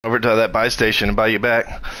Over to that buy station and buy you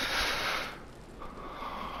back.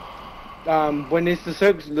 When it's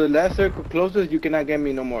the last circle closes, you cannot get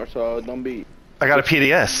me no more. So don't be. I got a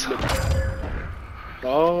PDS.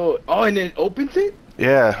 Oh, and it opens it?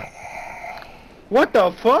 Yeah. What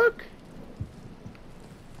the fuck?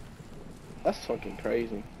 That's fucking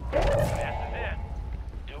crazy. This is it.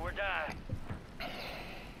 Do or die.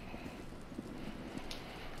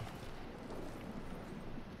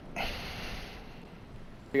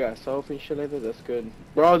 We got soap and shit like that. That's good,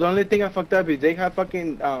 bro. The only thing I fucked up is they have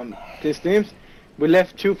fucking the steams. We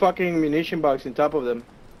left 2 fucking munition boxes on top of them.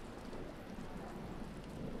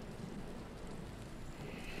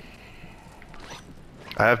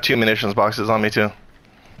 I have 2 munitions boxes on me too.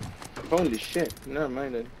 Holy shit! Never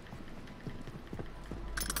mind then.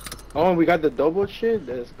 Oh, we got the double shit.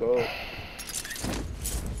 Let's go.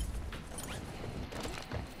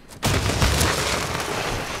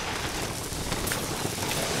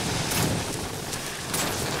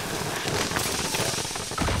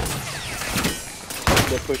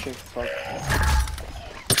 They're pushing. Fuck.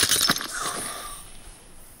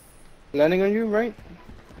 Landing on you, right?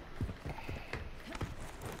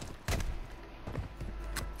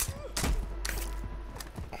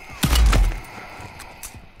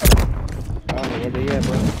 I don't know where they at,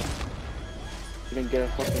 bro. You didn't get a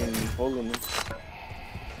fucking hole in them.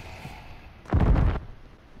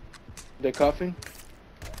 They're coughing.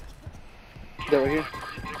 They're right here.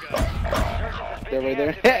 They're right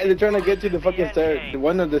there. They're trying to get to the fucking start. The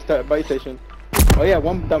one of the start buy station. Oh yeah,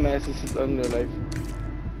 one dumbass is on their life.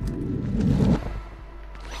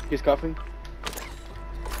 He's coughing.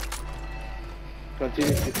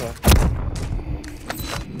 Continue to cough.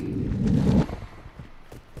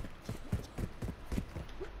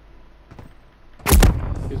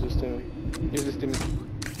 Use the stimmy. Use the stimmy.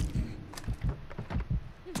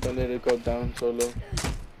 Don't let it go down so low.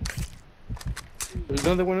 There's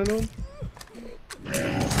another one of them?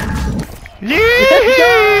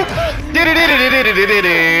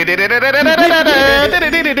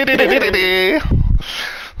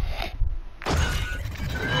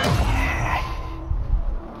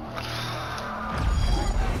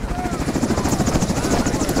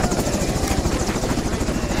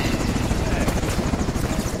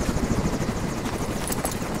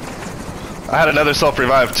 I had another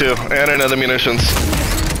self-revive too, and another munitions.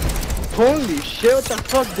 Holy shit, what the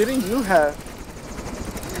fuck didn't you have?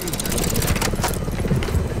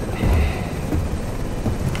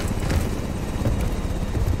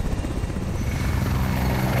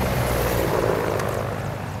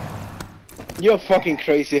 You're a fucking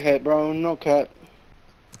crazy head, bro. No cap.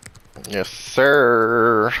 Yes,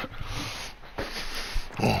 sir.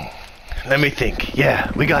 Let me think.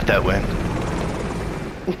 Yeah, we got that win.